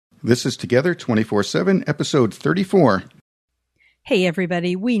This is Together 24/7, episode 34. Hey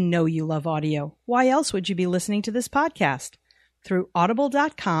everybody, we know you love audio. Why else would you be listening to this podcast? Through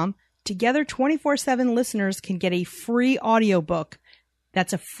audible.com, Together 24/7 listeners can get a free audiobook.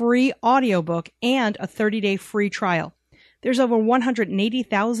 That's a free audiobook and a 30-day free trial. There's over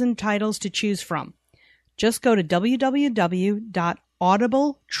 180,000 titles to choose from. Just go to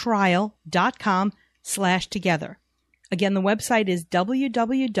www.audibletrial.com/together. Again, the website is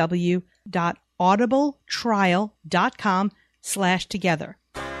www.audibletrial.com/together.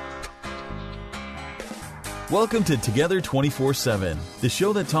 Welcome to Together 24/7, the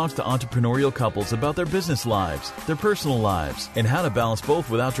show that talks to entrepreneurial couples about their business lives, their personal lives, and how to balance both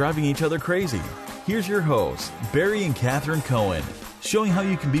without driving each other crazy. Here's your hosts, Barry and Catherine Cohen, showing how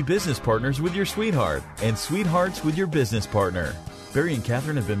you can be business partners with your sweetheart and sweethearts with your business partner. Barry and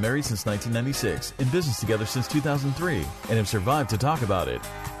Catherine have been married since 1996, in business together since 2003, and have survived to talk about it.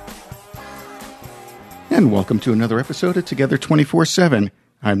 And welcome to another episode of Together 24/7.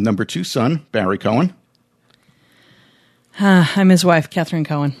 I'm number 2 son, Barry Cohen. I'm his wife, Catherine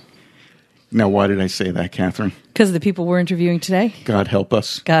Cohen. Now, why did I say that, Catherine? Because of the people we're interviewing today. God help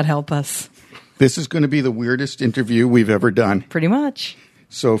us. God help us. This is going to be the weirdest interview we've ever done. Pretty much.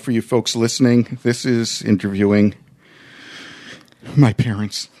 So for you folks listening, this is interviewing my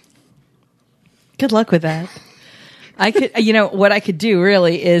parents. Good luck with that. I could, what I could do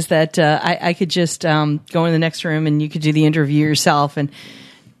really is that I could just go in the next room and you could do the interview yourself, and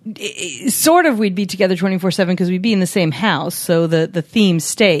sort of we'd be together 24/7 because we'd be in the same house, so the theme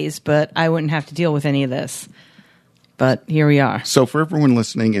stays, but I wouldn't have to deal with any of this. But here we are. So for everyone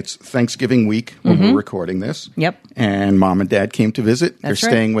listening, it's Thanksgiving week when we're recording this. Yep. And Mom and Dad came to visit. That's They're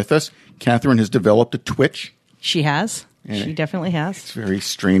right. staying with us. Catherine has developed a Twitch. She has. Yeah. She definitely has. It's very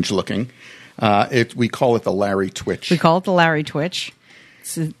strange looking. We call it the Larry Twitch. We call it the Larry Twitch.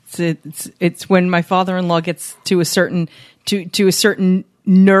 It's when my father-in-law gets to a certain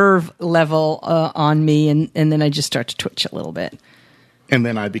nerve level on me, and then I just start to twitch a little bit. And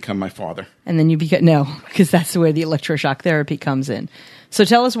then I become my father. And then you become because that's the way the electroshock therapy comes in. So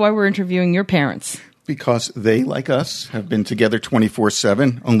tell us why we're interviewing your parents. Because they, like us, have been together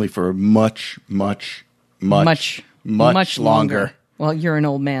 24/7, only for much longer. Well, you're an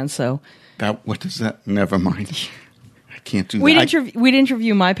old man, so What does that? Never mind. I can't do we'd that. We'd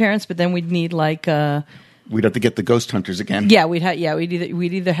interview my parents, but then we'd need We'd have to get the ghost hunters again. Yeah, we'd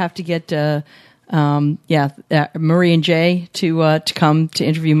either have to get Marie and Jay to come to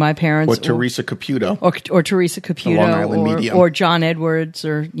interview my parents, Or Teresa Caputo, or Teresa Caputo, Long Island medium. or John Edwards,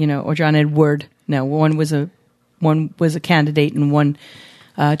 or John Edward. No, one was a candidate, and one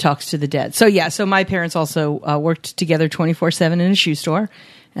talks to the dead. So my parents also worked together 24/7 in a shoe store,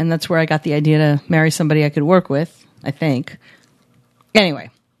 and that's where I got the idea to marry somebody I could work with, I think. Anyway,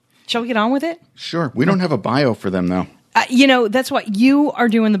 shall we get on with it? Sure. We don't have a bio for them, though. That's what you are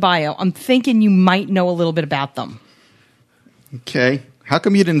doing the bio. I'm thinking you might know a little bit about them. Okay. How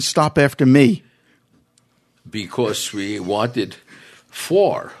come you didn't stop after me? Because we wanted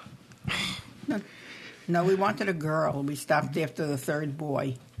 4. No, we wanted a girl. We stopped after the third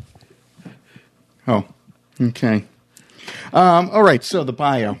boy. Oh, okay. All right, so the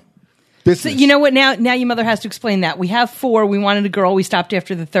bio. Business. So you know what? Now your mother has to explain that. We have 4. We wanted a girl. We stopped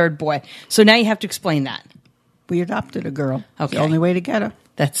after the third boy. So now you have to explain that. We adopted a girl. Okay. The only way to get her.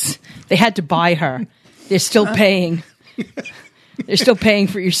 They had to buy her. They're still paying. They're still paying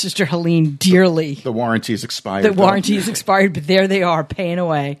for your sister Helene dearly. The warranty is expired. The warranty is expired, but there they are paying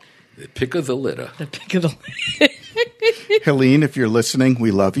away. The pick of the litter. The pick of the Helene, if you're listening,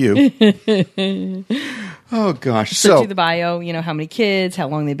 we love you. Oh, gosh. So do the bio, how many kids, how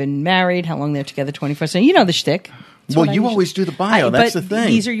long they've been married, how long they're together 24/7. You know the shtick. Well, you always do the bio. That's the thing.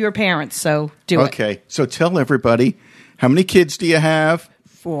 These are your parents, so do it. Okay, so tell everybody, how many kids do you have?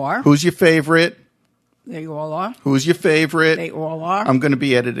 4. Who's your favorite? They all are. Who's your favorite? They all are. I'm going to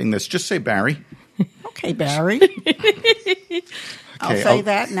be editing this. Just say Barry. Okay, Barry. I'll say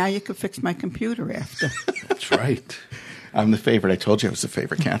that. Now you can fix my computer after. That's right. I'm the favorite. I told you I was the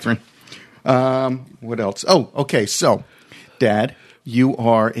favorite, Catherine. What else? Oh, okay. So, Dad, you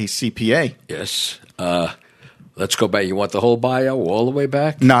are a CPA. Yes. Let's go back. You want the whole bio all the way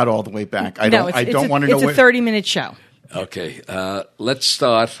back? Not all the way back. I don't want to know. It's a 30-minute show. Okay. Let's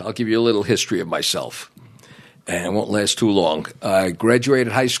start. I'll give you a little history of myself. And it won't last too long. I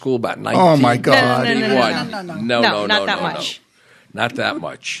graduated high school about 19. Oh, my God. No, not that much. Not that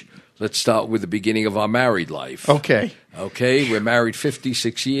much. Let's start with the beginning of our married life. Okay. Okay, we're married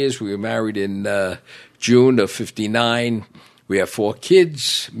 56 years. We were married in June of 59. We have 4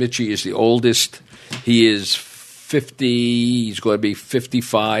 kids. Mitchie is the oldest. He is 50. He's going to be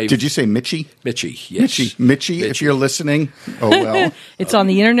 55. Did you say Mitchie? Mitchie, yes. Mitchie, if you're listening, oh well. It's on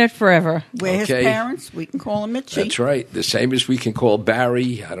the internet forever. We're his parents. We can call him Mitchie. That's right. The same as we can call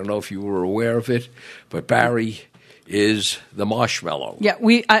Barry. I don't know if you were aware of it, but Barry is the marshmallow. Yeah,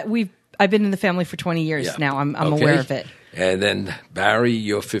 I've been in the family for 20 years now. I'm aware of it. And then Barry,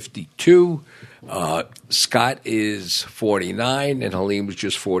 you're 52. Scott is 49, and Halim was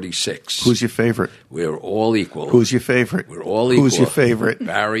just 46. Who's your favorite? We're all equal. Who's your favorite? We're all equal. Who's your favorite?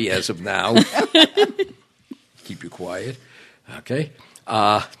 Barry, as of now. Keep you quiet. Okay.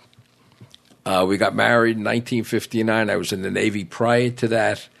 We got married in 1959. I was in the Navy prior to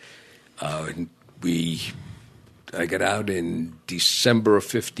that. I got out in December of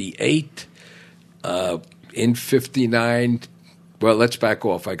 58. In 59, well, let's back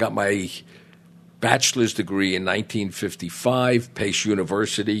off. I got my bachelor's degree in 1955, Pace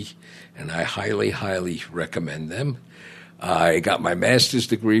University, and I highly, highly recommend them. I got my master's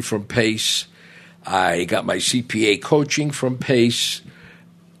degree from Pace. I got my CPA coaching from Pace.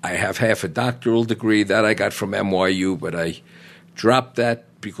 I have half a doctoral degree that I got from NYU, but I dropped that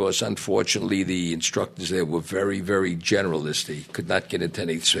because, unfortunately, the instructors there were very, very generalist. They could not get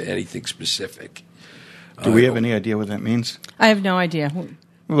into anything specific. Do we have any idea what that means? I have no idea.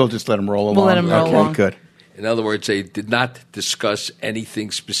 We'll just let them roll along. We'll let them roll along. Okay, good. In other words, they did not discuss anything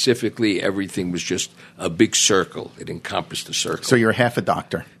specifically. Everything was just a big circle. It encompassed a circle. So you're half a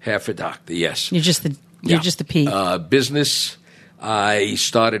doctor. Half a doctor, yes. You're just the P. Business, I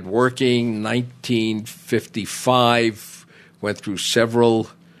started working 1955, went through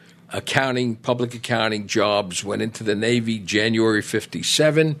several public accounting jobs, went into the Navy January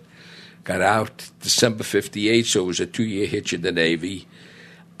 57, got out December 58, so it was a 2-year hitch in the Navy.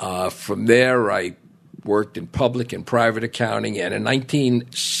 From there, I worked in public and private accounting, and in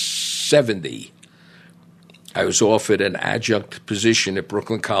 1970, I was offered an adjunct position at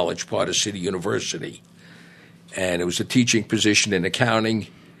Brooklyn College, part of City University. And it was a teaching position in accounting.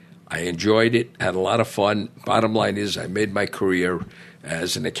 I enjoyed it, had a lot of fun. Bottom line is I made my career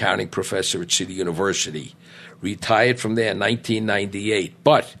as an accounting professor at City University. Retired from there in 1998.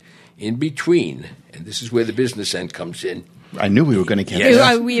 But in between, and this is where the business end comes in. I knew we were going to get Yes.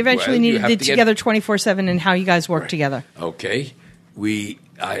 this. We eventually needed it together 24/7 and how you guys work together. Okay.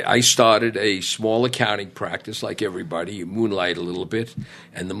 I started a small accounting practice like everybody. You moonlight a little bit,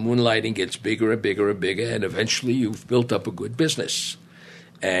 and the moonlighting gets bigger and bigger and bigger, and eventually you've built up a good business.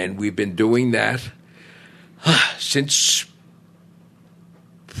 And we've been doing that since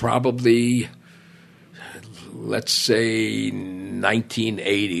probably, let's say,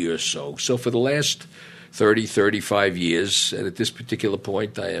 1980 or so. So for the last 30, 35 years, and at this particular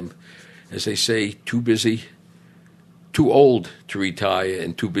point I am, as they say, too old to retire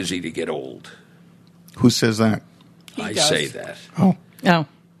and too busy to get old. Who says that? I say that. Oh.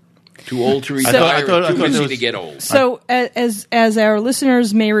 Too old to retire and too busy to get old. So, as our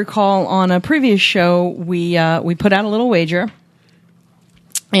listeners may recall, on a previous show, we put out a little wager,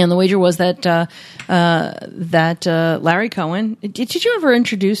 and the wager was that Larry Cohen. Did you ever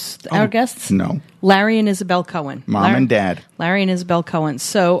introduce our guests? No. Larry and Isabel Cohen. Mom and Dad. Larry and Isabel Cohen.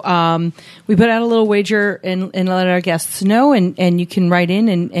 So we put out a little wager and let our guests know, and you can write in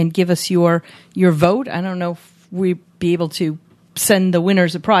and give us your vote. I don't know if we'd be able to send the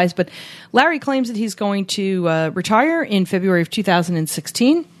winners a prize, but Larry claims that he's going to retire in February of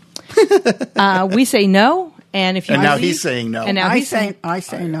 2016. We say no, and if you now he's saying no. And now I say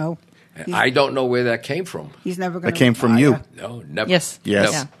no. I don't know where that came from. He's never going to. That came from you. No, never. Yes.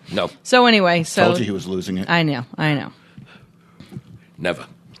 Yes. Yeah. No, So anyway, Told you he was losing it. I know. never.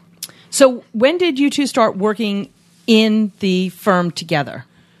 So when did you two start working in the firm together?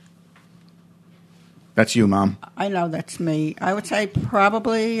 That's you, Mom. I know that's me. I would say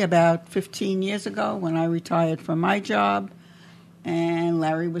probably about 15 years ago when I retired from my job, and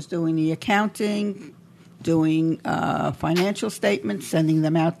Larry was doing the accounting, doing financial statements, sending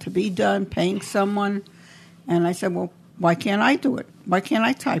them out to be done, paying someone. And I said, well, why can't I do it? Why can't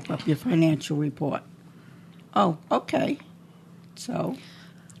I type up your financial report? Oh, okay. So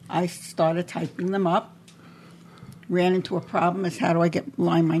I started typing them up. Ran into a problem as how do I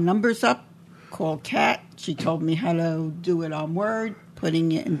line my numbers up? Called Kat. She told me how to do it on Word,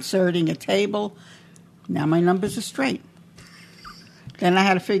 inserting a table. Now my numbers are straight. Then I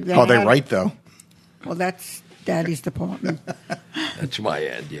had to figure that out. Oh, they're right, though. Well, that's Daddy's department. That's my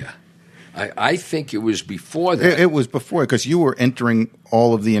end, yeah. I think it was before that. It was before, because you were entering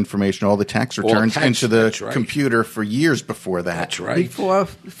all of the information, all the tax returns into the that's right. computer for years before that. That's right. Before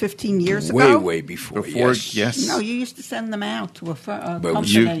 15 years way, ago? way before. Before, yes. No, you used to send them out to a But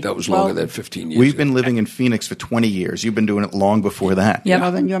company. that was longer than 15 years. We've ago. been living in Phoenix for 20 years. You've been doing it long before that. Yep.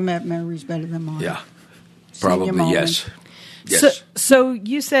 Well, then your memory's better than mine. Yeah, Senior probably moment. yes. Yes. So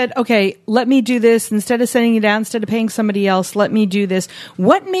you said, okay, let me do this. Instead of sending it out, instead of paying somebody else, let me do this.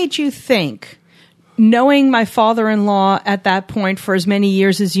 What made you think, knowing my father-in-law at that point for as many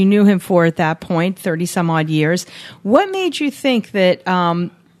years as you knew him for at that point, 30 some odd years, what made you think that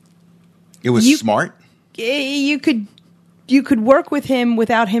It was smart. you could work with him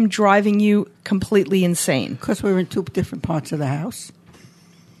without him driving you completely insane? Because we were in two different parts of the house.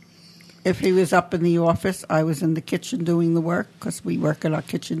 If he was up in the office, I was in the kitchen doing the work, because we work at our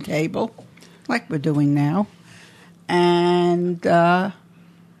kitchen table, like we're doing now. And that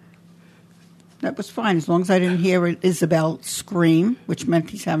was fine, as long as I didn't hear Isabel scream, which meant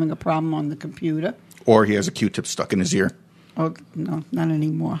he's having a problem on the computer. Or he has a Q-tip stuck in his ear. Oh, no, not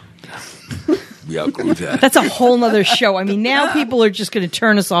anymore. We outgrew that. That's a whole nother show. I mean, now people are just going to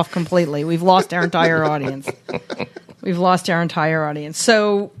turn us off completely. We've lost our entire audience.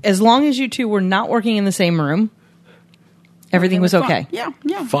 So as long as you two were not working in the same room, everything was okay. Yeah.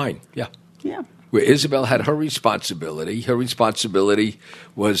 Fine. Yeah. Yeah. Where Isabel had her responsibility. Her responsibility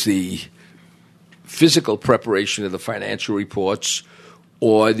was the physical preparation of the financial reports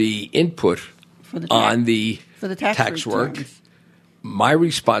or the input For the on the tax work. returns. My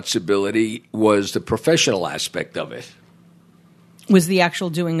responsibility was the professional aspect of it. Was the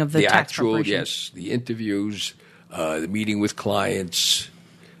actual doing of the tax actual, preparation. yes, the interviews, the meeting with clients,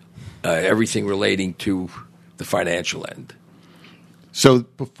 everything relating to the financial end. So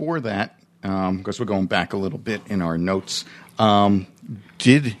before that, because we're going back a little bit in our notes,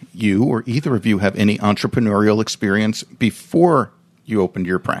 did you or either of you have any entrepreneurial experience before you opened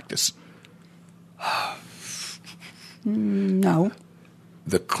your practice? No.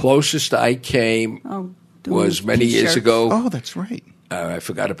 The closest I came Doing was many years T-shirts. ago. Oh, that's right. I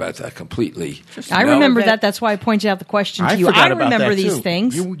forgot about that completely. I No, remember that. That's why I pointed out the question to you. I forgot about remember that, these too.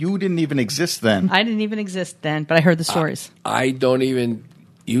 things. You didn't even exist then. I didn't even exist then, but I heard the stories. I don't even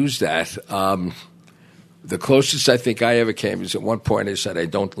use that. The closest I think I ever came is at one point I said I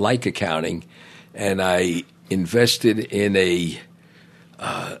don't like accounting, and I invested in a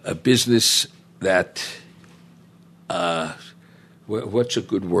business that what's a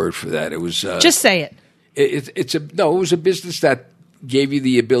good word for that? It was Just say it. It was a business that gave you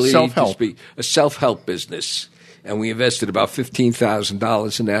the ability Self-help. to speak, a self-help business. And we invested about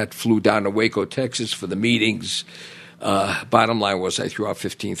 $15,000 in that, flew down to Waco, Texas for the meetings. Bottom line was I threw out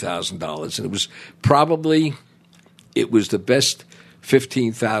 $15,000. And it was the best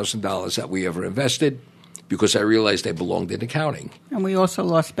 $15,000 that we ever invested because I realized they belonged in accounting. And we also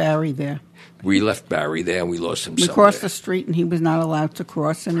lost Barry there. We left Barry there and we lost him We somewhere. crossed the street, and he was not allowed to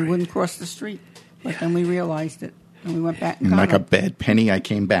cross, and he wouldn't cross the street. But then we realized it, and we went back and And got like a him. bad penny, I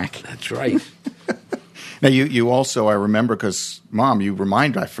came back. That's right. Now, you also, I remember, because, Mom,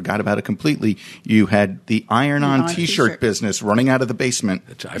 I forgot about it completely. You had the iron-on T-shirt T-shirt business running out of the basement.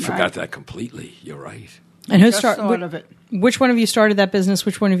 I forgot that completely. You're right. And who Just thought of it. Which one of you started that business?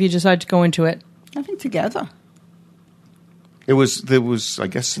 Which one of you decided to go into it? I think together. There was, I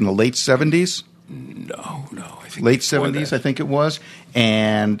guess, in the late 70s. No. I think Late before 70s, that. I think it was.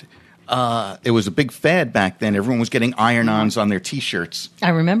 And it was a big fad back then. Everyone was getting iron-ons on their T-shirts. I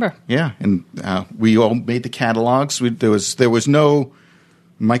remember. Yeah, and we all made the catalogs. There was no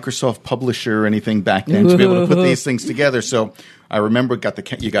Microsoft Publisher or anything back then to be able to put these things together. So I remember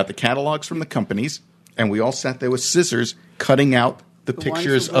you got the catalogs from the companies, and we all sat there with scissors cutting out the ones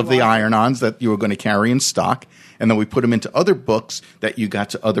pictures that we of the wanted. iron-ons that you were going to carry in stock, and then we put them into other books that you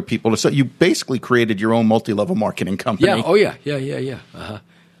got to other people. So you basically created your own multi-level marketing company. Yeah. Oh, yeah. Uh-huh.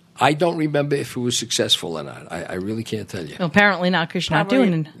 I don't remember if it was successful or not. I really can't tell you. Well, apparently not, because you're not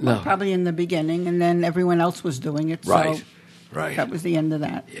doing it. No. Probably in the beginning, and then everyone else was doing it. Right. So Right. that was the end of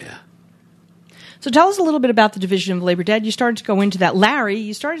that. Yeah. So tell us a little bit about the division of labor. Dad, you started to go into that. Larry,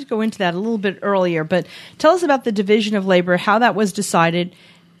 you started to go into that a little bit earlier, but tell us about the division of labor, how that was decided,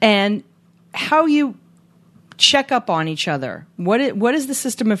 and how you check up on each other. What is the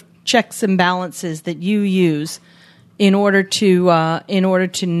system of checks and balances that you use in order to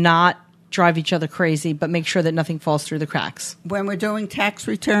not drive each other crazy, but make sure that nothing falls through the cracks? When we're doing tax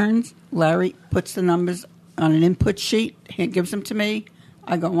returns, Larry puts the numbers on an input sheet. He gives them to me.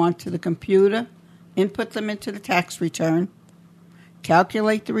 I go onto the computer, input them into the tax return,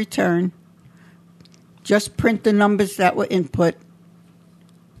 calculate the return, just print the numbers that were input,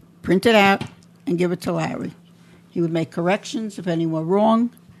 print it out, and give it to Larry. He would make corrections if any were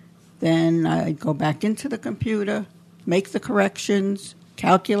wrong. Then I'd go back into the computer, make the corrections,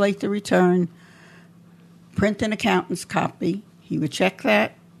 calculate the return, print an accountant's copy. He would check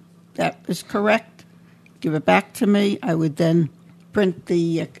that. That is correct. Give it back to me. I would then print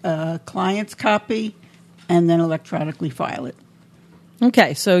the client's copy and then electronically file it.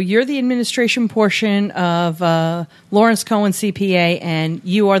 Okay, so you're the administration portion of Lawrence Cohen CPA, and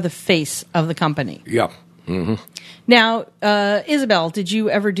you are the face of the company. Yeah. Mm-hmm. Now, Isabel, did you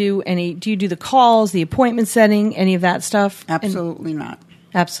ever do you do the calls, the appointment setting, any of that stuff? Absolutely not.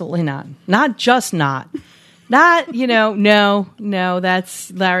 Absolutely not. Not just not. Not, no,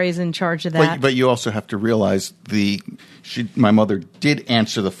 that's Larry's in charge of that. But you also have to realize my mother did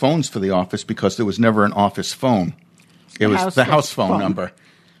answer the phones for the office because there was never an office phone. It was the house phone number.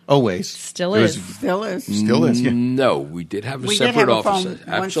 Always. Still is. Still is. Yeah. No, we did have a We separate did have a office. phone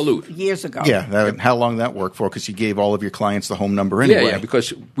Absolutely. years ago. Yeah, how long that worked for? Because you gave all of your clients the home number anyway. Yeah,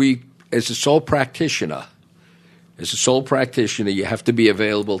 because we, as a sole practitioner, you have to be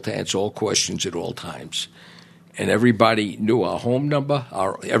available to answer all questions at all times. And everybody knew our home number,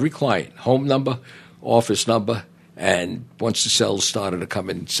 every client, home number, office number, and once the cells started to come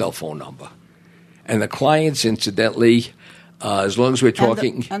in, cell phone number. And the clients, incidentally, as long as we're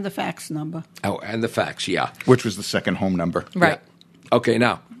talking... And the fax number. Oh, and the fax, yeah. Which was the second home number. Right. Yeah. Okay,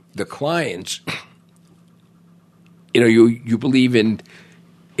 now, the clients, you believe in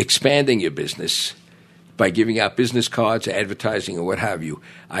expanding your business by giving out business cards, advertising, or what have you.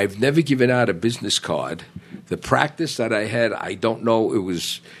 I've never given out a business card. The practice that I had, I don't know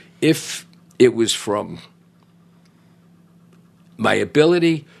if it was from my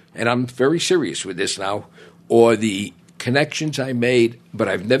ability, and I'm very serious with this now, or the connections I made, but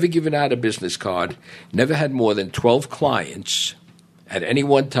I've never given out a business card, never had more than 12 clients at any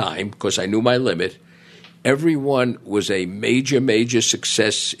one time because I knew my limit. Everyone was a major, major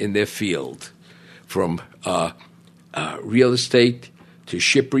success in their field, from real estate to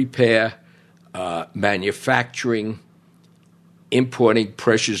ship repair, manufacturing, importing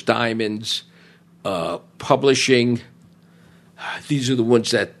precious diamonds, publishing. These are the ones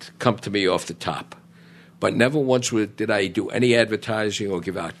that come to me off the top. But never once did I do any advertising or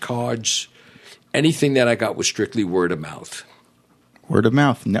give out cards. Anything that I got was strictly word of mouth. Word of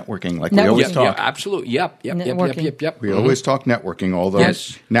mouth, networking, like we always talk. Yeah, absolutely. Yep. We always talk networking, although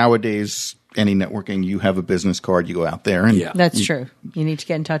nowadays any networking, you have a business card, you go out there. And That's true. You need to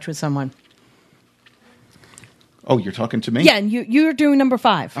get in touch with someone. Oh, you're talking to me? Yeah, and you're doing number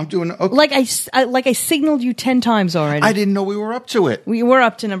 5. I'm doing okay. Like I signaled you 10 times already. I didn't know we were up to it. We were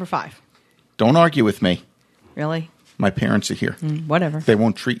up to number 5. Don't argue with me. Really? My parents are here. Whatever. They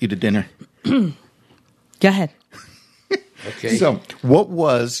won't treat you to dinner. Go ahead. Okay. So, what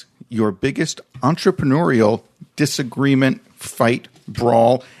was your biggest entrepreneurial disagreement, fight,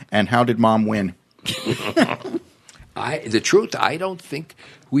 brawl, and how did Mom win? The truth, I don't think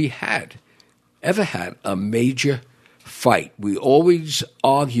we ever had a major fight. We always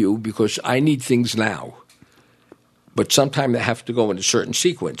argue because I need things now, but sometimes they have to go in a certain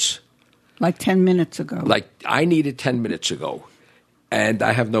sequence. Like 10 minutes ago. Like I needed 10 minutes ago, and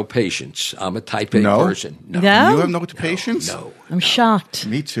I have no patience. I'm a type A person. No? You have no patience? No. I'm shocked.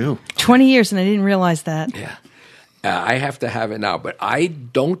 Me too. 20 years and I didn't realize that. Yeah. I have to have it now, but I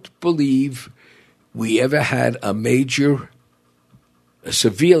don't believe we ever had a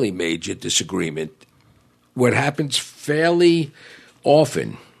severely major disagreement. What happens fairly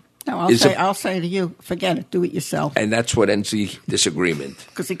often No, I'll say to you, forget it, do it yourself. and that's what ends the disagreement.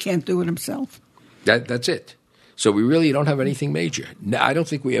 Because he can't do it himself. That's it. So we really don't have anything major. No, I don't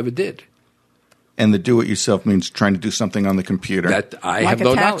think we ever did. And the do-it-yourself means trying to do something on the computer. That I Like have a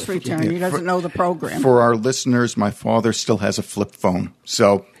no tax knowledge. return. He doesn't know the program. For our listeners, my father still has a flip phone.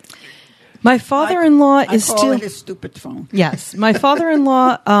 So My father-in-law I is call still... it his stupid phone. Yes. My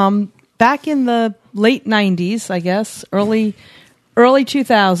father-in-law, back in the late 90s, I guess, early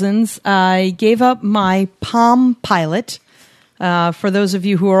 2000s, I gave up my Palm Pilot. For those of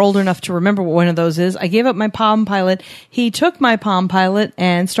you who are old enough to remember what one of those is, I gave up my Palm Pilot. He took my Palm Pilot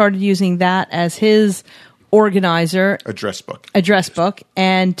and started using that as his organizer. address book.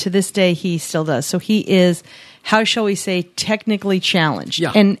 And to this day, he still does. So he is, how shall we say, technically challenged.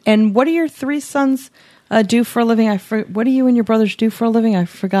 Yeah. And what do your 3 sons do for a living? What do you and your brothers do for a living? I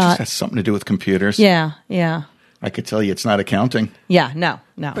forgot. Just has something to do with computers. Yeah. I could tell you it's not accounting. Yeah, no.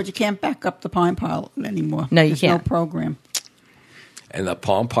 But you can't back up the Palm Pilot anymore. No, you There's can't. no program. And the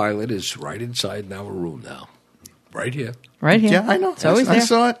Palm Pilot is right inside our room now. Right here. Right here. Yeah, I know. It's always I there.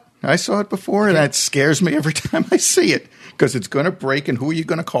 saw it. I saw it before, and that scares me every time I see it because it's going to break, and who are you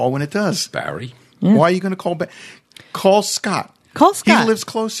going to call when it does? Barry. Yeah. Why are you going to call back? Call Scott. Call Scott. He lives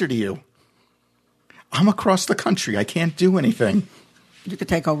closer to you. I'm across the country. I can't do anything. You could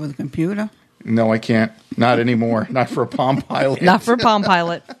take over the computer. No, I can't. Not anymore. Not for a Palm Pilot. Not for Palm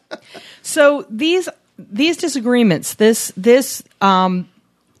Pilot. So these disagreements, this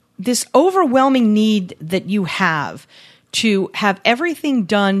overwhelming need that you have to have everything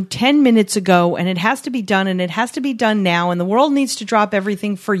done 10 minutes ago, and it has to be done, and it has to be done now, and the world needs to drop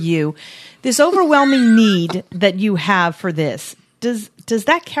everything for you. This overwhelming need that you have for this, does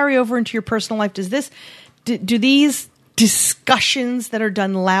that carry over into your personal life? Do these discussions that are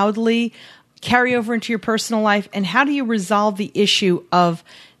done loudly carry over into your personal life? And how do you resolve the issue of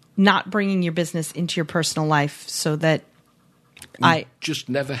not bringing your business into your personal life so that We just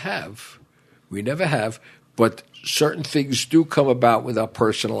never have. We never have. But certain things do come about with our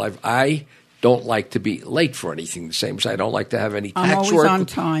personal life. I don't like to be late for anything, the same as I don't like to have any tax I'm always work on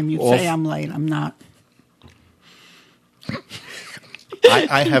time. You off. say I'm late. I'm not.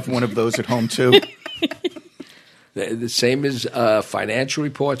 I have one of those at home, too. The same as financial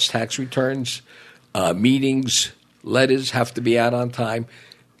reports, tax returns, meetings, letters have to be out on time.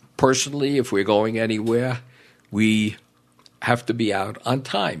 Personally, if we're going anywhere, we have to be out on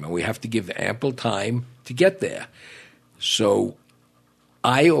time, and we have to give ample time to get there. So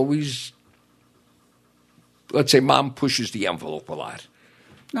I always, let's say Mom pushes the envelope a lot.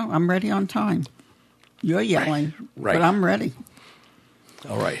 No, I'm ready on time. You're yelling, Right. but I'm ready.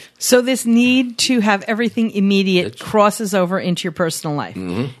 All right. so this need to have everything immediate crosses over into your personal life?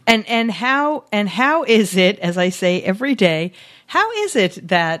 Mm-hmm. And how is it, as I say every day, how is it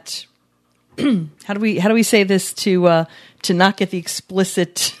that how do we say this to not get the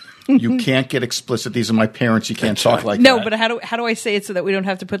explicit? You can't get explicit. These are my parents. You can't talk like No, that. but how do I say it so that we don't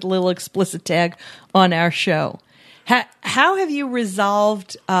have to put the little explicit tag on our show? How have you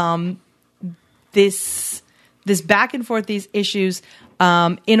resolved this back and forth, these issues,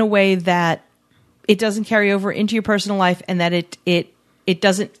 in a way that it doesn't carry over into your personal life, and that it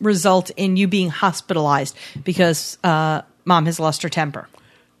doesn't result in you being hospitalized because Mom has lost her temper?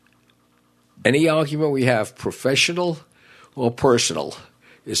 Any argument we have, professional or personal,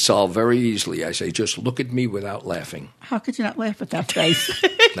 is solved very easily. I say, just look at me without laughing. How could you not laugh at that face?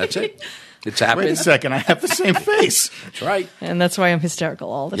 That's it. It's happened. Wait a second. I have the same face. That's right. And that's why I'm hysterical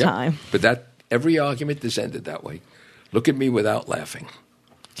all the Yep. time. But every argument is ended that way. Look at me without laughing.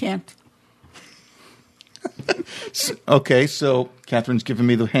 Can't. Okay, so Catherine's giving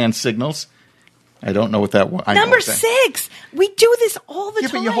me the hand signals. I don't know what that was. Number 6. We do this all the Yeah,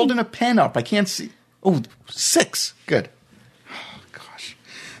 time. but you're holding a pen up. I can't see. Oh, 6. Good. Oh, gosh.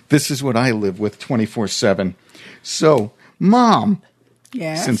 This is what I live with 24/7. So, Mom,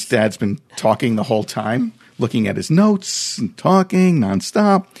 Yes. since Dad's been talking the whole time, looking at his notes and talking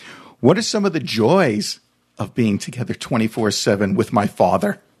nonstop, what are some of the joys of being together 24/7 with my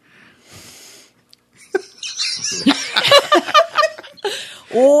father?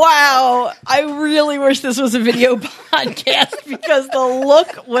 Wow. I really wish this was a video podcast because the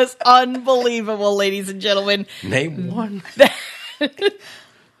look was unbelievable, ladies and gentlemen. Name one.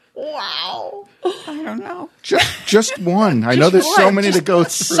 Wow. I don't know. Just one. I know there's so What? many Just to go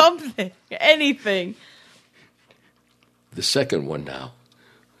through. Something. Anything. The second one now.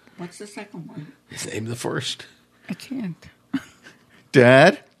 What's the second one? Name the first. I can't.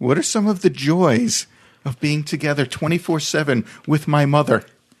 Dad, what are some of the joys of being together 24/7 with my mother?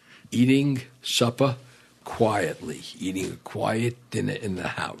 Eating supper quietly. Eating a quiet dinner in the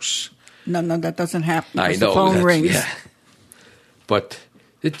house. No, that doesn't happen. I because know. The phone that's- rings. yeah. But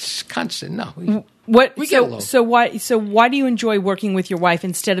it's constant. No. What? We get along. So why do you enjoy working with your wife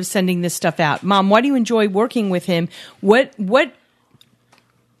instead of sending this stuff out, Mom? Why do you enjoy working with him? What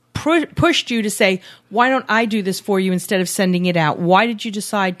pushed you to say, why don't I do this for you instead of sending it out? Why did you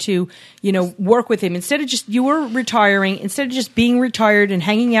decide to, work with him instead of just, you were retiring, instead of just being retired and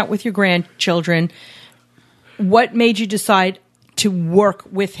hanging out with your grandchildren? What made you decide to work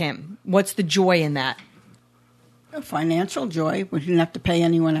with him? What's the joy in that? A financial joy. We didn't have to pay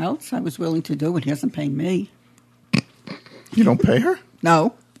anyone else. I was willing to do it. He doesn't pay me. You don't pay her?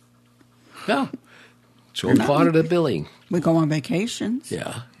 No. No. It's all part of the billing. We go on vacations.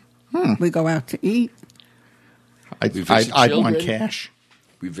 Yeah. We go out to eat. I'd We visit want children. cash.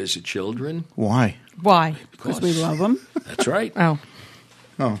 We visit children. Why? Why? Because we love them. That's right. Oh,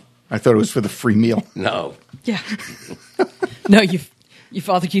 Oh, I thought it was for the free meal. No. yeah. No, your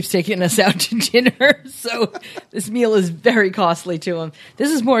father keeps taking us out to dinner, so this meal is very costly to him. This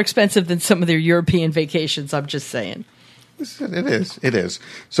is more expensive than some of their European vacations, I'm just saying. It is.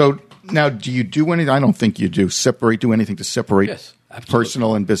 So now, do you do anything? I don't think you do. Do anything to separate Yes, absolutely.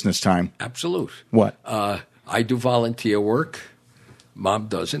 personal and business time? Absolute. What? I do volunteer work. Mom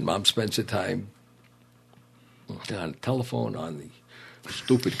doesn't. Mom spends her time on the telephone, on the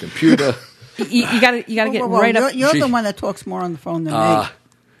stupid computer. You got to get right up. You're the one that talks more on the phone than me.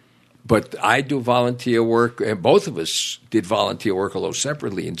 But I do volunteer work, and both of us did volunteer work, although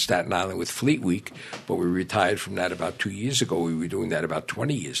separately in Staten Island with Fleet Week. But we retired from that about 2 years ago. We were doing that about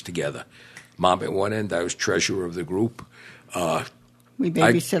 20 years together. Mom at one end, I was treasurer of the group. We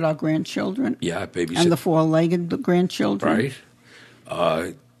babysit our grandchildren. Yeah, babysit. And the four-legged grandchildren.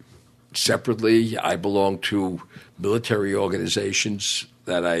 Right. Separately, I belong to military organizations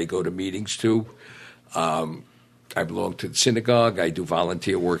that I go to meetings to. I belong to the synagogue. I do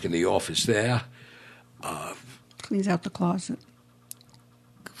volunteer work in the office there. Cleans out the closet.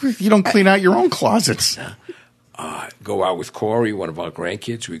 You don't clean out your own closets. Go out with Corey, one of our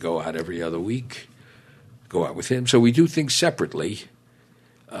grandkids. We go out every other week. Go out with him. So we do things separately,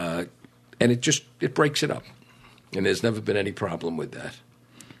 and it breaks it up. And there's never been any problem with that.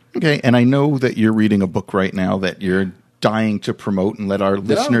 Okay, and I know that you're reading a book right now that you're dying to promote and let our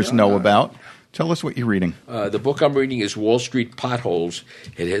listeners know about. Tell us what you're reading. The book I'm reading is Wall Street Potholes.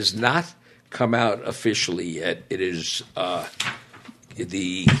 It has not come out officially yet. It is the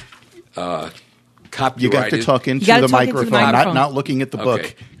copyright. You got to talk into the microphone, not looking at the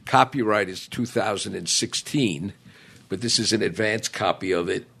book. Copyright is 2016, but this is an advanced copy of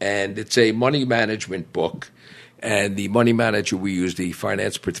it, and it's a money management book. And the money manager we use, the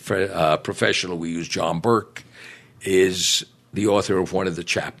finance professional we use, John Burke, is the author of one of the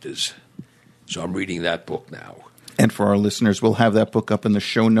chapters. So I'm reading that book now. And for our listeners, we'll have that book up in the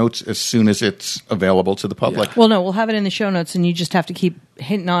show notes as soon as it's available to the public. Yeah. Well, no, we'll have it in the show notes, and you just have to keep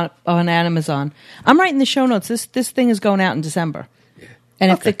hitting on Amazon. I'm writing the show notes. This thing is going out in December. Yeah.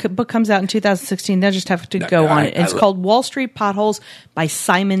 And if the book comes out in 2016, they'll just have to go on it. And it's called Wall Street Potholes by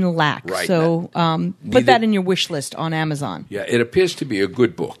Simon Lack. Right. So put that in your wish list on Amazon. Yeah, it appears to be a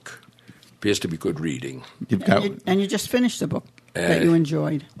good book. Appears to be good reading. And you just finished the book that you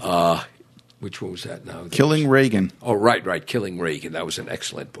enjoyed. Which one was that now? Killing Reagan. Oh, right. Killing Reagan. That was an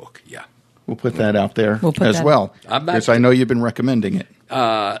excellent book. Yeah. We'll put that out there as well. Because I know you've been recommending it.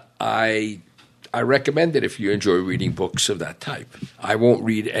 I recommend it if you enjoy reading books of that type. I won't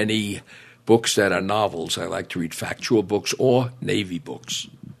read any books that are novels. I like to read factual books or Navy books.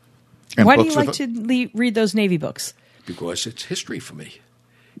 And why do you like to read those Navy books? Because it's history for me.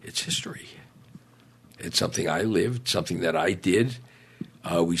 It's history. It's something I lived, something that I did.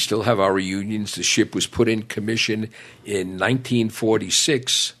 We still have our reunions. The ship was put in commission in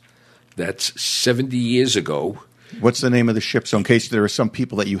 1946. That's 70 years ago. What's the name of the ship? So in case there are some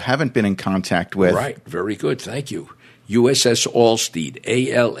people that you haven't been in contact with. Right. Very good. Thank you. USS Alstede,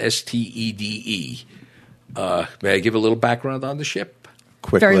 Alstede. May I give a little background on the ship?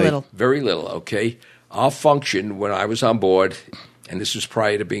 Quickly. Very little. Very little, okay. Our function when I was on board, and this was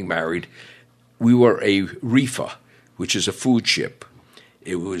prior to being married, we were a reefer, which is a food ship.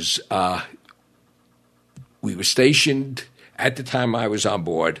 It was we were stationed at the time I was on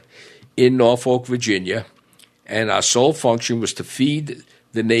board in Norfolk, Virginia, and our sole function was to feed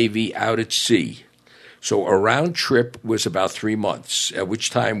the Navy out at sea. So a round trip was about 3 months, at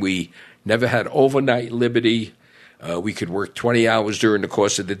which time we never had overnight liberty. We could work 20 hours during the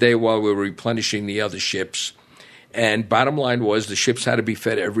course of the day while we were replenishing the other ships. And bottom line was the ships had to be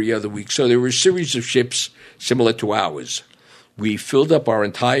fed every other week. So there were a series of ships similar to ours. We filled up our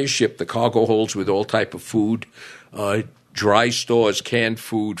entire ship, the cargo holds, with all type of food, dry stores, canned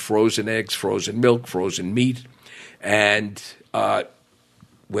food, frozen eggs, frozen milk, frozen meat, and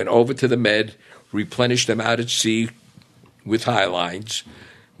went over to the Med, replenished them out at sea with high lines.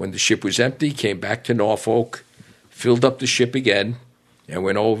 When the ship was empty, came back to Norfolk, filled up the ship again, and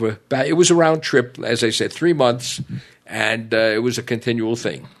went over. It was a round trip, as I said, 3 months, and it was a continual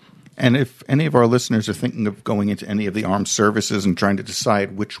thing. And if any of our listeners are thinking of going into any of the armed services and trying to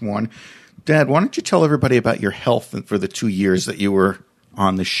decide which one, Dad, why don't you tell everybody about your health for the 2 years that you were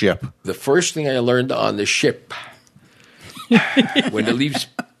on the ship? The first thing I learned on the ship, when it leaves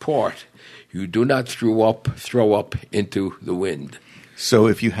port, you do not throw up into the wind. So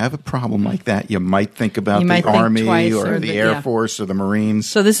if you have a problem like that, you might think about the Army or the Air Force or the Marines.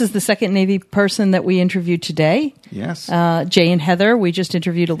 So this is the second Navy person that we interviewed today. Yes. Jay and Heather, we just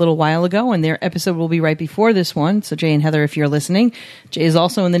interviewed a little while ago, and their episode will be right before this one. So Jay and Heather, if you're listening, Jay is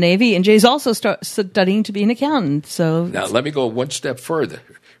also in the Navy, and Jay's also studying to be an accountant. So now let me go one step further.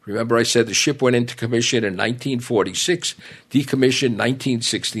 Remember I said the ship went into commission in 1946, decommissioned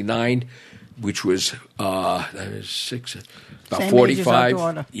 1969. which was about Same age as our 45.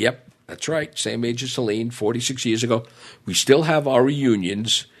 daughter. Yep, that's right. Same age as Celine, 46 years ago. We still have our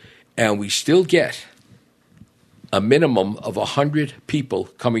reunions, and we still get a minimum of 100 people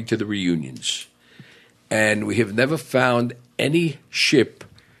coming to the reunions. And we have never found any ship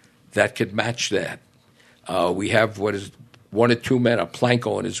that could match that. We have what is one or two men are plank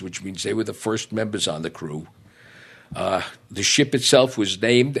owners, which means they were the first members on the crew. The ship itself was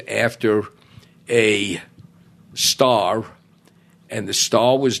named after a star, and the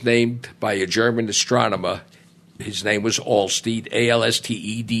star was named by a German astronomer. His name was Alstede,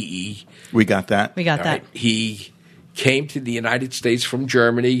 Alstede. We got that. We got All that. right. He came to the United States from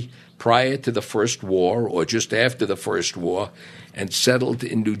Germany prior to the First War or just after the First War and settled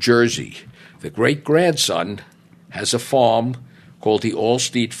in New Jersey. The great-grandson has a farm called the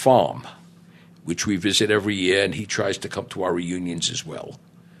Alstede Farm, which we visit every year, and he tries to come to our reunions as well.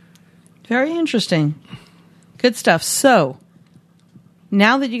 Very interesting. Good stuff. So,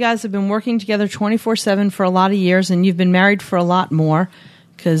 now that you guys have been working together 24/7 for a lot of years, and you've been married for a lot more,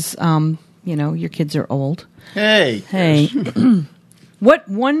 because, your kids are old. Hey. Hey. What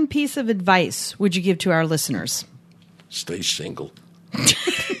one piece of advice would you give to our listeners? Stay single.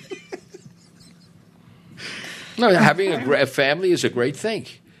 No, having a family is a great thing.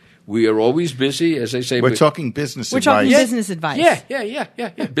 We are always busy, as I say. We're talking business We're advice. talking business advice. Yeah.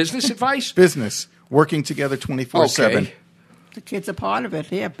 Business advice? Business. Working together 24/7. Okay. The kids are part of it.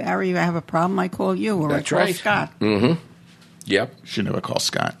 Here, Barry, I have a problem, I call you, or That's I call right. Scott. Yep. Should never call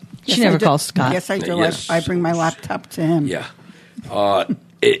Scott. She Yes, never I do. calls Scott. Yes, I do. Yes. I bring my laptop to him. Yeah.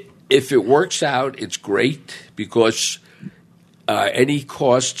 If it works out, it's great because any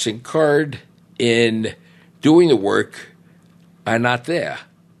costs incurred in doing the work are not there.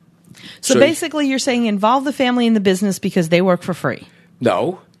 So basically, you're saying involve the family in the business because they work for free.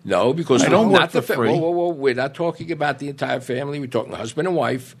 No, because I don't not work the for free. Whoa. We're not talking about the entire family. We're talking husband and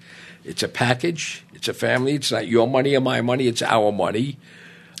wife. It's a package. It's a family. It's not your money or my money. It's our money.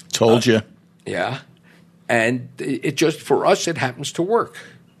 Told you. Yeah. And it just, for us, it happens to work.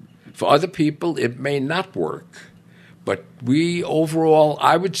 For other people, it may not work. But we overall,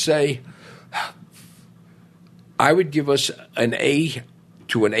 I would say, I would give us an A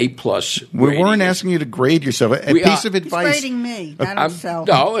to an A plus. We weren't asking you to grade yourself. A We piece are. of He's advice. grading me, not himself.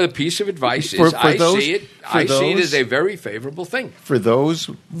 No, a piece of advice For is I those- see it. for I see it those- as a very favorable thing. For those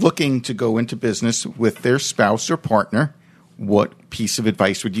looking to go into business with their spouse or partner, what piece of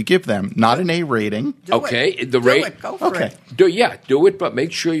advice would you give them? Not an A rating. Do Okay, it. the Do rate- it. Go for Okay. it. Do it, but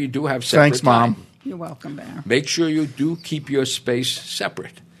make sure you do have separate Thanks, Mom. time. You're welcome, Barry. Make sure you do keep your space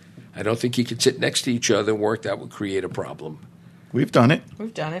separate. I don't think you can sit next to each other and work. That would create a problem. We've done it.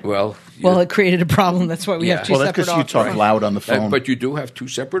 We've done it. Well, Well, it created a problem. That's why we Yeah. have two Well, that's separate because you talk offices. loud on the phone. but you do have two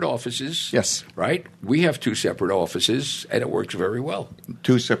separate offices. Yes. Right? We have two separate offices, and it works very well.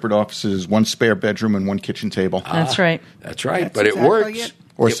 Two separate offices, one spare bedroom, and one kitchen table. That's right. That's right. That's but exactly it works. it.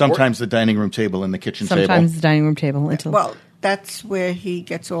 Or It sometimes the dining room table and the kitchen Sometimes table. the dining room table. Until Well, that's where he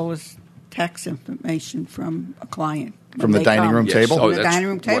gets all his tax information from a client. From when the they dining come. room Yes. table? Oh, From the that's dining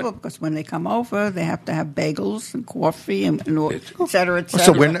room table, what- because when they come over, they have to have bagels and coffee and et cetera, et cetera.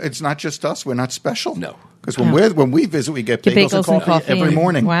 So it's not just us. We're not special. No. Because when we visit, we get get bagels, and coffee every and-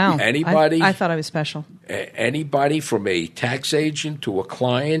 morning. Wow. Anybody- I thought I was special. Anybody from a tax agent to a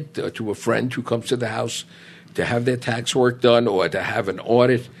client to a friend who comes to the house to have their tax work done or to have an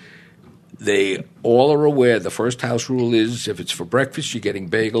audit, they all are aware the first house rule is if it's for breakfast, you're getting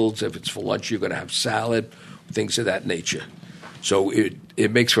bagels. If it's for lunch, you're going to have salad, things of that nature. So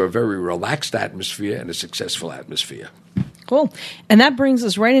it makes for a very relaxed atmosphere and a successful atmosphere. Cool. And that brings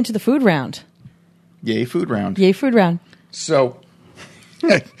us right into the food round. Yay, food round. Yay, food round. So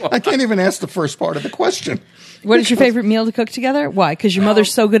I can't even ask the first part of the question. What is your favorite meal to cook together? Why? Because your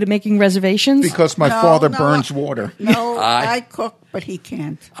mother's so good at making reservations? Because my No, father no, burns water. No, I cook, but he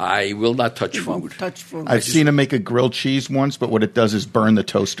can't. I will not touch He won't food. touch food. I've seen him make a grilled cheese once, but what it does is burn the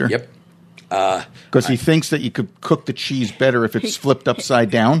toaster. Yep. Because he thinks that you could cook the cheese better if it's flipped upside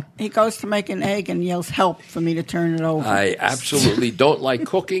down. He goes to make an egg and yells help for me to turn it over. I absolutely don't like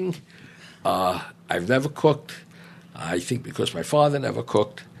cooking. I've never cooked. I think because my father never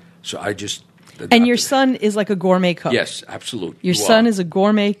cooked, so I just. And your son is like a gourmet cook. Yes, absolutely. Your You son are. is a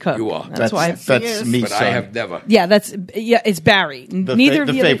gourmet cook. You are. That's why. Yes, he That's is. me, But son. I have never. Yeah, it's Barry. Neither of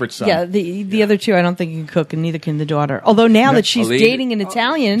the the other- favorite son. Yeah, the other two I don't think can cook, and neither can the daughter. Although now that she's Aline- dating an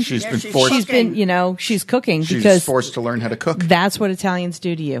Italian, She's Yeah, been she's forced. she's been she's cooking She's because forced to learn how to cook. that's what Italians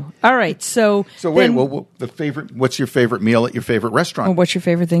do to you. All right, so So wait, then- well, what's your favorite meal at your favorite restaurant? what's your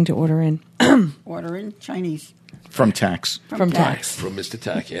favorite thing to order in? Order in Chinese. From Tax. From Tax. From Mr.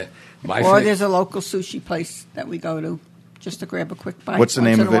 Tack, yeah. Or there's a local sushi place that we go to just to grab a quick bite. What's the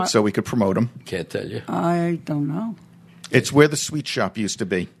name once in of a it while. so we could promote them? Can't tell you. I don't know. It's where the sweet shop used to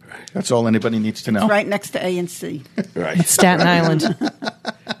be. That's all anybody needs to know. Right next to A&C. Right. Staten Island.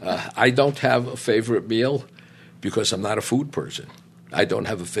 I don't have a favorite meal because I'm not a food person. I don't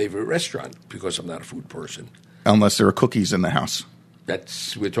have a favorite restaurant because I'm not a food person. Unless there are cookies in the house.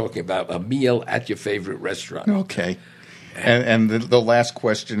 We're talking about a meal at your favorite restaurant. Okay. And the last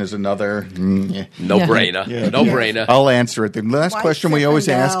question is another No-brainer. No-brainer. I'll answer it. The last White question we always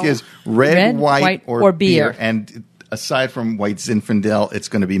ask Zinfandel. is red, white, or beer. And aside from white Zinfandel, it's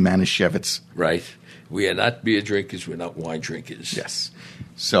going to be Manischewitz. Right. We are not beer drinkers. We're not wine drinkers. Yes.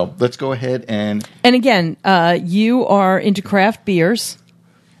 So let's go ahead and again, you are into craft beers.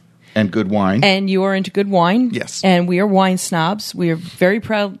 And good wine. And you are into good wine. Yes. And we are wine snobs. We are very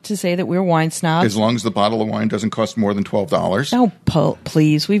proud to say that we're wine snobs. As long as the bottle of wine doesn't cost more than $12. Oh,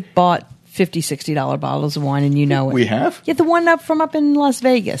 please. We've bought $50, $60 bottles of wine, and you know it. We have? Yeah, the one up in Las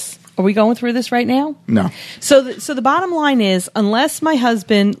Vegas. Are we going through this right now? No. So the bottom line is, unless my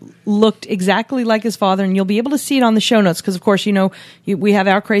husband looked exactly like his father, and you'll be able to see it on the show notes, because, of course, we have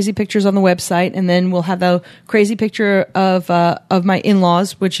our crazy pictures on the website, and then we'll have the crazy picture of my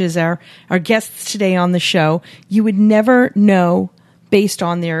in-laws, which is our guests today on the show. You would never know, based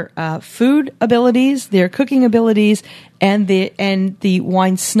on their food abilities, their cooking abilities, and the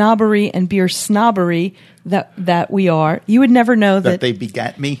wine snobbery and beer snobbery that we are. You would never know that they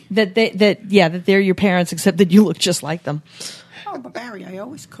begat me. That they're your parents, except that you look just like them. Oh, but Barry, I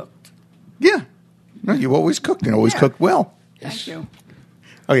always cooked. Yeah. No, you always cooked and always cooked well. Thank you.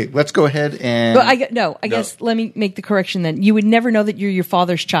 Okay, let's go ahead and... But I guess let me make the correction then. You would never know that you're your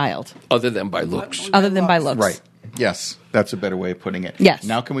father's child. Other than by looks. Other than by looks. Right. Yes, that's a better way of putting it. Yes.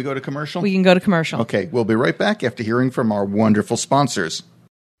 Now can we go to commercial? We can go to commercial. Okay, we'll be right back after hearing from our wonderful sponsors.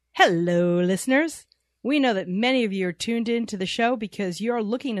 Hello, listeners. We know that many of you are tuned in to the show because you're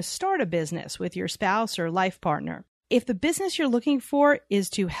looking to start a business with your spouse or life partner. If the business you're looking for is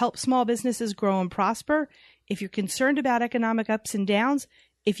to help small businesses grow and prosper, if you're concerned about economic ups and downs,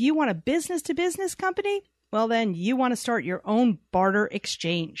 if you want a business-to-business company, well, then you want to start your own barter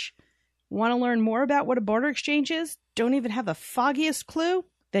exchange. Want to learn more about what a barter exchange is? Don't even have the foggiest clue?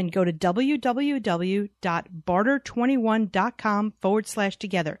 Then go to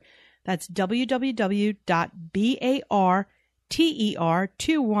www.barter21.com/together. That's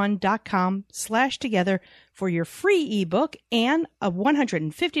www.barter21.com/together for your free ebook and a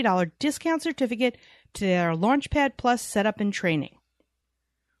 $150 discount certificate to their Launchpad Plus setup and training.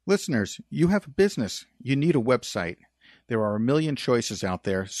 Listeners, you have a business. You need a website. There are a million choices out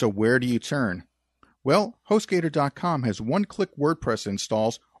there, so where do you turn? Well, HostGator.com has one-click WordPress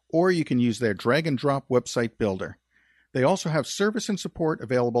installs, or you can use their drag-and-drop website builder. They also have service and support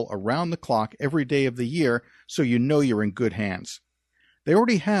available around the clock every day of the year, so you know you're in good hands. They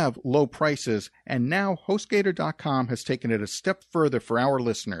already have low prices, and now HostGator.com has taken it a step further for our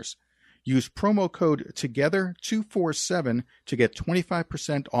listeners. Use promo code TOGETHER247 to get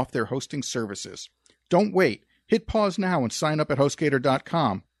 25% off their hosting services. Don't wait. Hit pause now and sign up at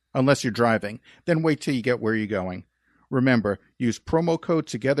HostGator.com, unless you're driving. Then wait till you get where you're going. Remember, use promo code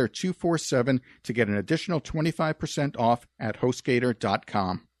TOGETHER247 to get an additional 25% off at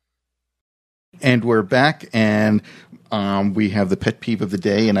HostGator.com. And we're back, and we have the pet peeve of the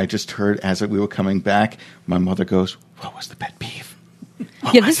day. And I just heard as we were coming back, my mother goes, "What was the pet peeve?"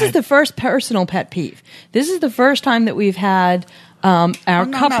 This is the first personal pet peeve. This is the first time that we've had our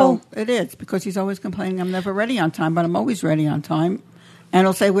couple. No, it is, because he's always complaining I'm never ready on time, but I'm always ready on time. And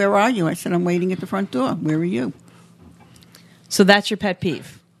he'll say, "Where are you?" I said, "I'm waiting at the front door. Where are you?" So that's your pet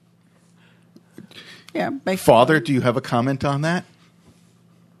peeve. Yeah. Basically. Father, do you have a comment on that?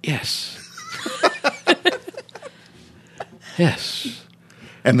 Yes. Yes.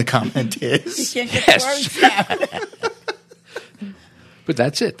 And the comment is? You can't get Yes. the words out. But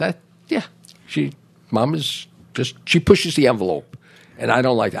that's it. Mom is she pushes the envelope. And I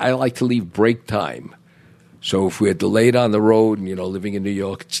don't like that. I like to leave break time. So if we're delayed on the road and, living in New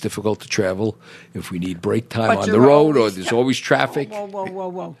York, it's difficult to travel. If we need break time But on you're the road or always there's always traffic.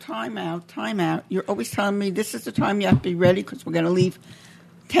 Whoa. Time out. You're always telling me this is the time you have to be ready because we're going to leave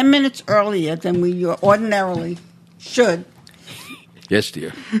 10 minutes earlier than we ordinarily should. Yes,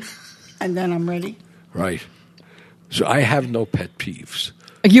 dear. And then I'm ready. Right. So I have no pet peeves.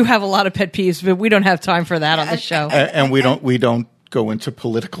 You have a lot of pet peeves, but we don't have time for that on the show. And we don't go into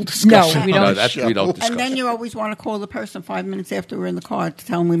political discussion. No, we don't. on the show. We don't discuss. And then you always want to call the person 5 minutes after we're in the car to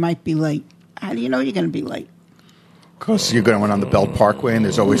tell them we might be late. How do you know you're going to be late? Because you're going on the Belt Parkway and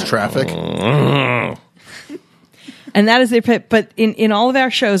there's always traffic. And that is their pet. But in all of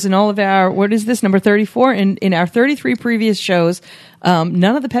our shows, in all of our, what is this, number 34? In our 33 previous shows, none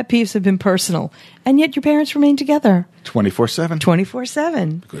of the pet peeves have been personal. And yet your parents remain together. 24/7.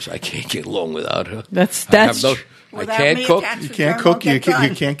 24/7. Because I can't get along without her. That's I Without can't me, cook. attached You to can't her cook. won't You get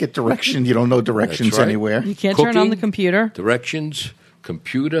done. can't get directions. You don't know directions That's right. anywhere. You can't turn on the Cooking. computer. Directions,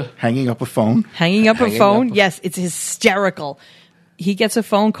 computer. Hanging up a phone. Hanging up a Hanging phone. up. Yes, it's hysterical. He gets a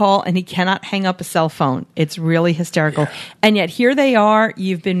phone call and he cannot hang up a cell phone. It's really hysterical. Yeah. And yet here they are.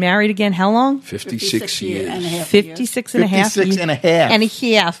 You've been married again how long? 56 years. and a half 56 and a half. 56 and a half. And a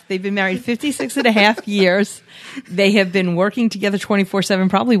half. They've been married 56 and a half years. They have been working together 24/7,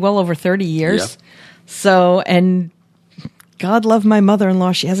 probably well over 30 years. Yeah. So, and God love my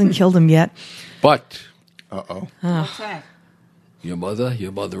mother-in-law. She hasn't killed him yet. But Uh-oh. What's that? your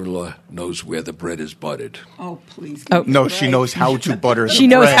mother-in-law knows where the bread is buttered. Oh, please. Oh. No, she knows how to butter the She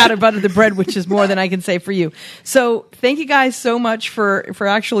knows bread. how to butter the bread, which is more than I can say for you. So thank you guys so much for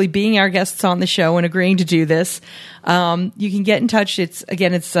actually being our guests on the show and agreeing to do this. You can get in touch. It's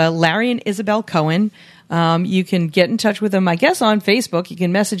Larry and Isabel Cohen. You can get in touch with them, I guess, on Facebook. You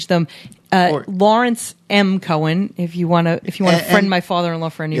can message them, Or- Lawrence M. Cohen, if you want to friend And- my father-in-law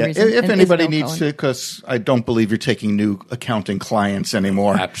for any Yeah, reason. if and anybody Isabel needs Cohen. to, because I don't believe you're taking new accounting clients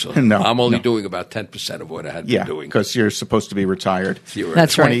anymore. Absolutely. No, I'm only no. doing about 10% of what I had Yeah, been doing. because you're supposed to be retired. Theoretically.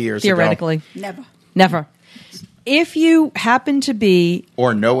 That's 20 right. years ago. Theoretically. Never. If you happen to be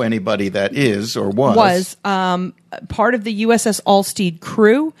Or know anybody that is or was. part of the USS Allsteed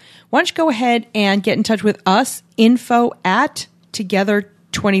crew, why don't you go ahead and get in touch with us,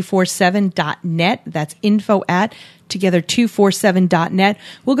 info@together247.net. That's info@together247.net.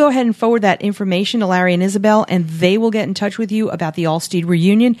 We'll go ahead and forward that information to Larry and Isabel, and they will get in touch with you about the Allsteed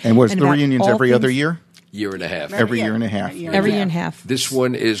reunion. And was the about reunions all every other things- year? Year and a half. Every year and a half. Every year and a half. This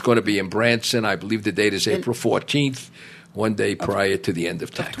one is going to be in Branson. I believe the date is April 14th, one day prior to the end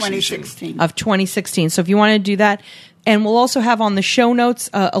of tax season. 2016. Of 2016. So if you want to do that, and we'll also have on the show notes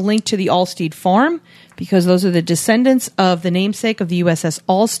a link to the Allsteed farm, because those are the descendants of the namesake of the USS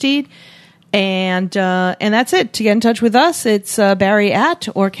Allsteed. And that's it. To get in touch with us, it's Barry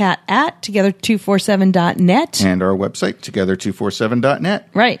or Kat at together247.net. And our website, together247.net.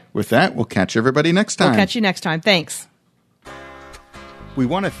 Right. With that, we'll catch everybody next time. We'll catch you next time. Thanks. We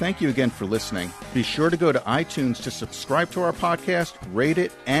want to thank you again for listening. Be sure to go to iTunes to subscribe to our podcast, rate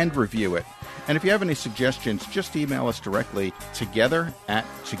it, and review it. And if you have any suggestions, just email us directly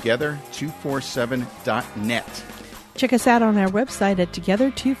together@together247.net. Check us out on our website at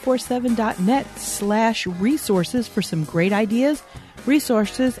together247.net/resources for some great ideas,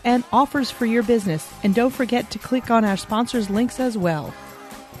 resources, and offers for your business. And don't forget to click on our sponsors' links as well.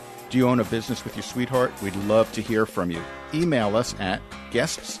 Do you own a business with your sweetheart? We'd love to hear from you. Email us at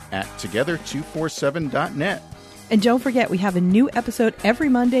guests@together247.net. And don't forget, we have a new episode every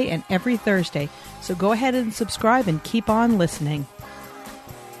Monday and every Thursday. So go ahead and subscribe and keep on listening.